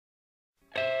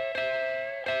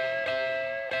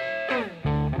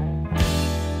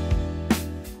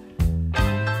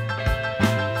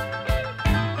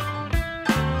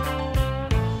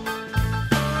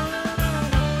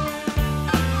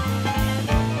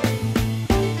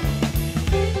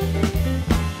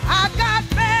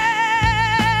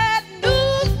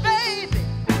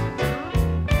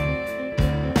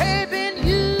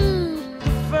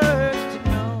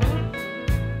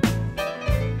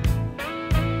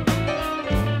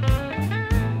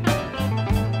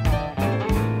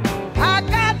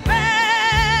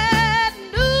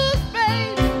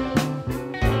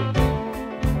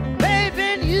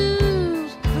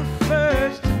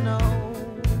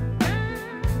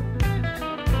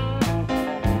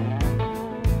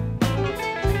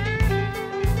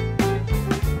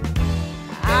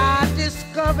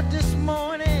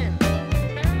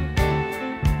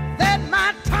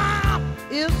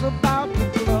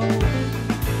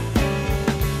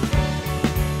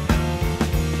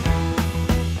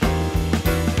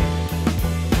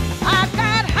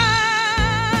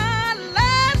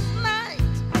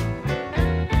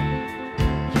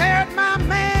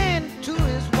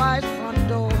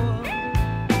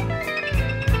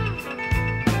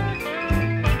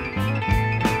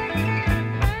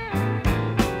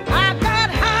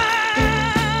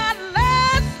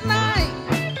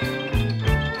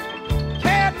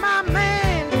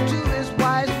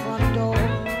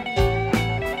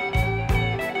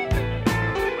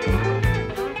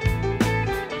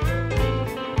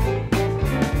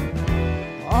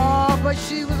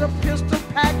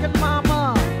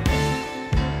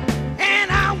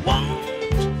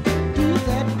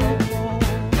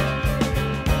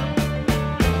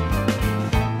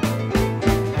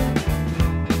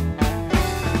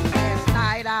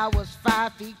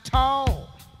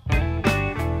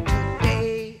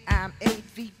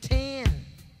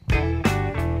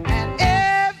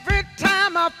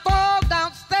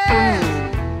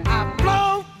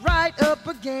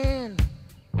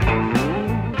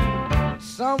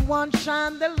Someone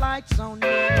shine their lights on me.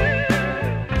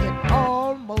 It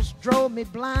almost drove me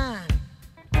blind.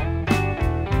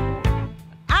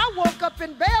 I woke up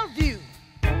in Bellevue,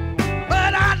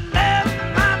 but I left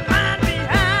my mind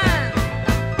behind.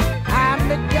 I'm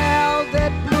the gal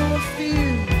that blew a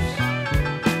fuse.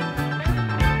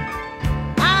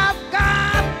 I've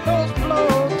got those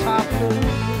blow-top blues.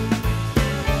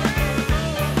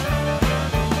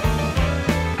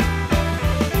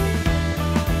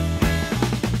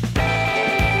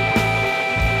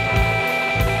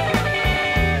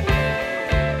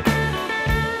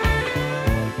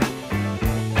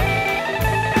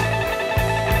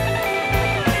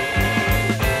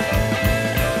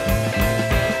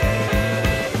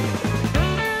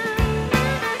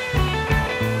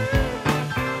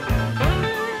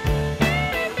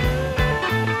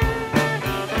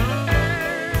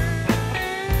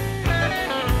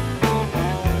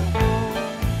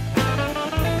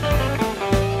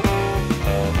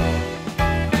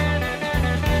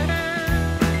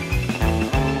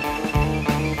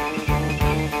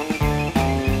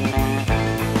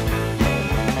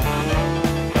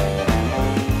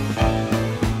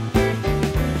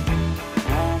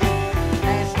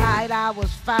 I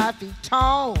was 5 feet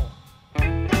tall.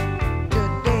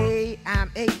 Today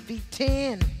I'm 8 feet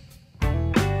 10.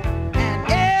 And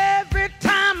every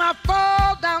time I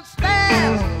fall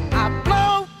downstairs, I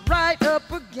blow right up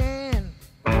again.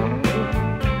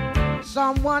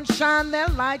 Someone shine their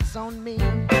lights on me.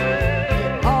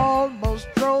 It almost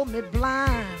drove me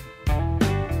blind.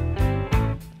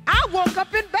 I woke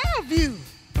up in Bellevue.